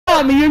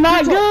got me. You're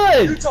not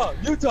good.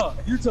 Utah.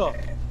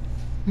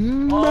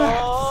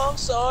 Oh,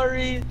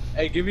 sorry.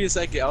 Hey, give me a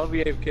second. I'll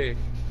be AFK.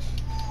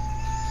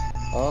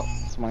 Oh,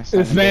 it's my son.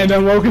 This man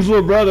done woke his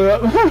little brother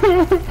up.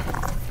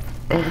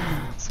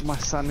 It's my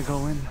son to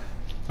go in.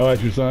 Oh,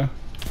 that's your son?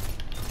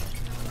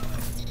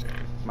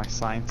 My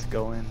sign to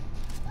go in.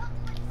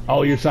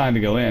 Oh, you're signed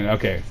to go in.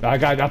 Okay. I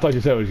thought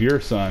you said it was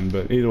your son,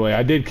 but either way,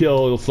 I did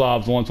kill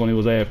Slavs once when he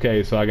was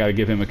AFK, so I got to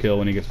give him a kill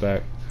when he gets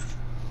back.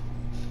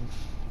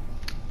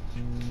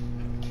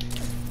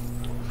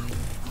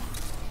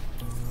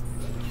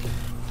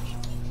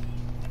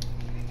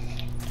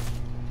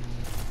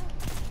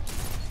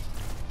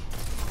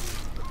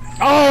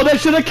 Oh, that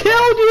should have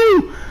killed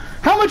you!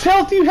 How much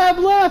health do you have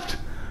left?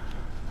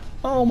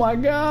 Oh my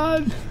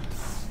god.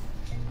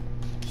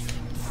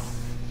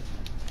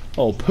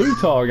 Oh,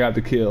 Putar got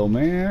the kill,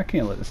 man. I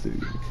can't let this dude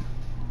get the kill.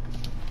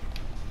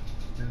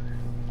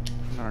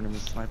 I'm not even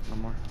sniping no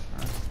more.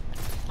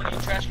 When you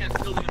trash can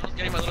kill me, I was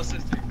getting my little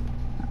sister.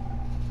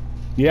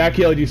 Yeah, I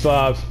killed you,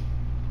 Slavs.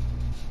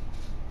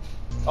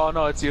 Oh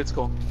no, it's you. It's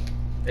cool.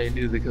 Hey, you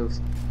needed the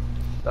kills.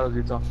 That was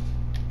Utah.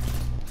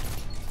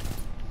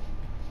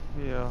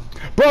 Yeah.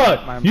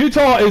 Bruh,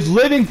 Utah is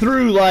living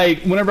through,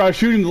 like, whenever I was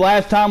shooting the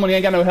last time when he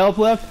ain't got no health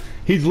left,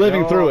 he's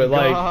living through it,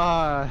 like...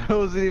 God, that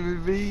wasn't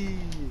even me.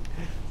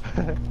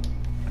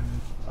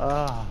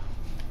 Ah.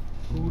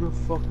 Who the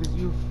fuck is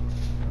you?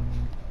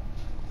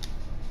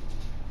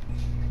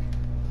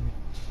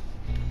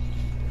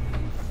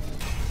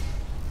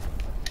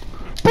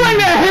 Bring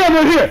that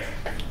hammer here!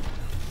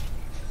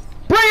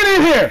 Bring it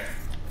in here!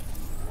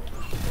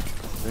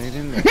 Bring it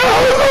in No, there.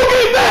 who's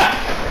gonna get that?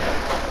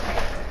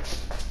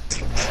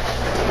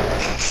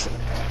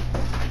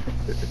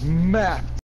 Map.